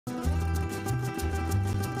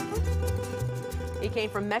He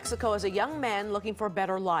came from Mexico as a young man looking for a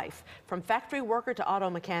better life. From factory worker to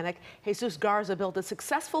auto mechanic, Jesus Garza built a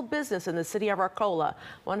successful business in the city of Arcola,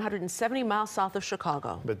 170 miles south of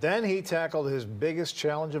Chicago. But then he tackled his biggest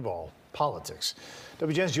challenge of all, politics.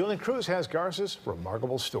 WGN's Julian Cruz has Garza's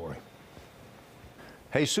remarkable story.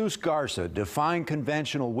 Jesus Garza, defying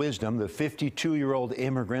conventional wisdom, the 52-year-old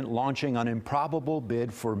immigrant launching an improbable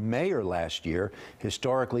bid for mayor last year.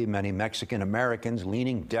 Historically, many Mexican Americans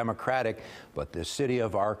leaning Democratic, but the city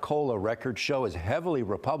of Arcola records show is heavily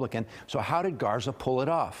Republican. So how did Garza pull it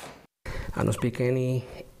off? I don't speak any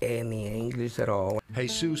English at all.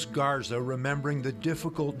 Jesus Garza remembering the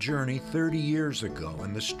difficult journey 30 years ago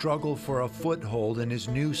and the struggle for a foothold in his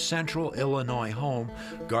new central Illinois home.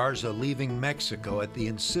 Garza leaving Mexico at the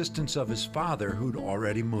insistence of his father, who'd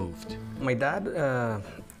already moved. My dad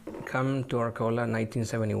come to Arcola in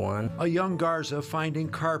 1971. A young Garza finding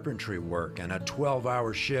carpentry work and a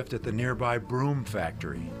 12-hour shift at the nearby broom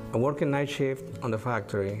factory. I work a night shift on the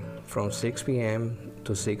factory from 6 p.m.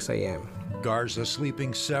 to 6 a.m. Garza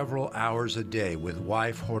sleeping several hours a day with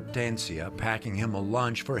wife Hortensia packing him a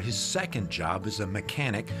lunch for his second job as a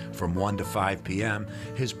mechanic from 1 to 5 p.m.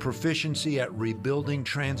 His proficiency at rebuilding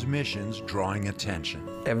transmissions drawing attention.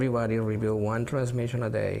 Everybody rebuild one transmission a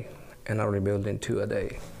day, and I'm rebuilding 2 a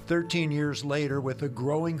day. 13 years later, with a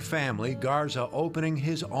growing family, Garza opening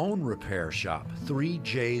his own repair shop,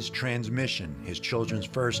 3J's Transmission, his children's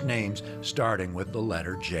first names starting with the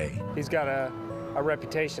letter J. He's got a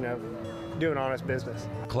reputation of doing honest business.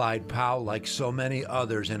 Clyde Powell, like so many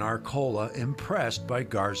others in Arcola, impressed by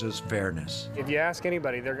Garza's fairness. If you ask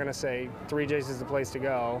anybody, they're going to say 3J's is the place to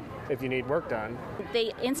go if you need work done.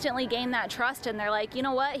 They instantly gain that trust, and they're like, you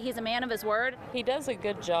know what, he's a man of his word. He does a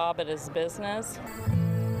good job at his business.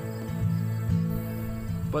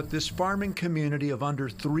 But this farming community of under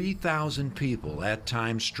 3,000 people at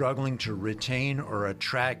times struggling to retain or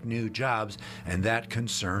attract new jobs, and that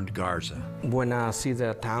concerned Garza. When I see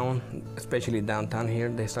the town, especially downtown here,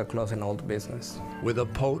 they start closing all the business. With a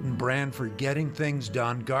potent brand for getting things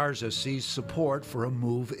done, Garza sees support for a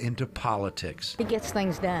move into politics. He gets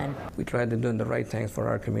things done. We try to do the right things for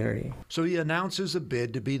our community. So he announces a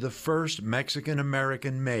bid to be the first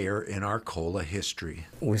Mexican-American mayor in Arcola history.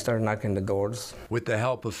 We start knocking the doors. With the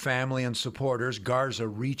help of family and supporters, Garza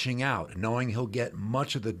reaching out, knowing he'll get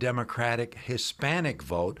much of the Democratic Hispanic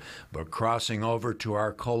vote, but crossing over to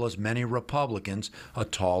Arcola's many Republicans, a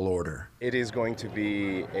tall order. It is going to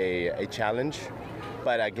be a challenge,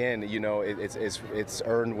 but again, you know, it's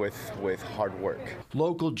earned with hard work.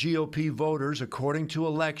 Local GOP voters, according to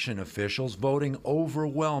election officials, voting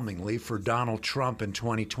overwhelmingly for Donald Trump in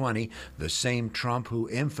 2020, the same Trump who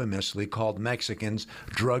infamously called Mexicans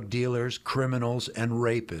drug dealers, criminals, and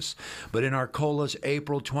rapists. But in Arcola's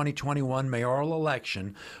April 2021 mayoral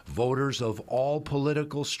election, voters of all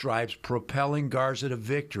political stripes propelling Garza to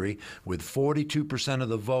victory with 42% of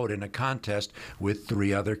the vote in a contest with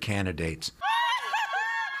 3 other candidates.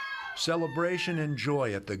 Celebration and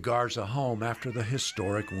joy at the Garza home after the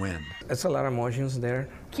historic win. It's a lot of emotions there.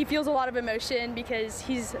 He feels a lot of emotion because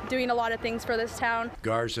he's doing a lot of things for this town.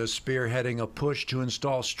 Garza spearheading a push to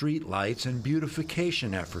install street lights and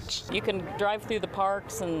beautification efforts. You can drive through the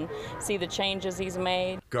parks and see the changes he's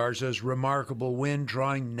made. Garza's remarkable win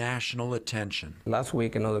drawing national attention. Last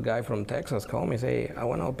week, another guy from Texas called me and said, hey, I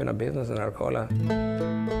want to open a business in Arcola.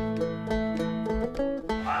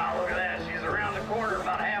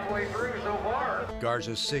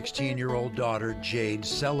 Garza's 16-year-old daughter, Jade,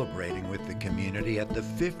 celebrating with the community at the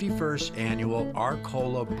 51st annual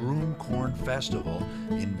Arcola Broom Corn Festival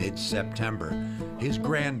in mid-September. His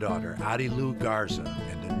granddaughter, Arilu Garza,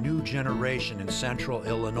 and a new generation in central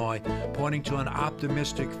Illinois, pointing to an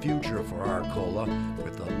optimistic future for Arcola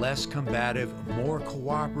with a less combative, more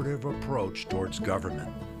cooperative approach towards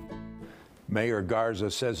government. Mayor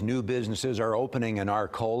Garza says new businesses are opening in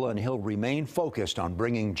Arcola, and he'll remain focused on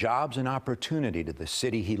bringing jobs and opportunity to the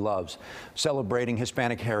city he loves. Celebrating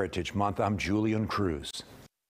Hispanic Heritage Month, I'm Julian Cruz.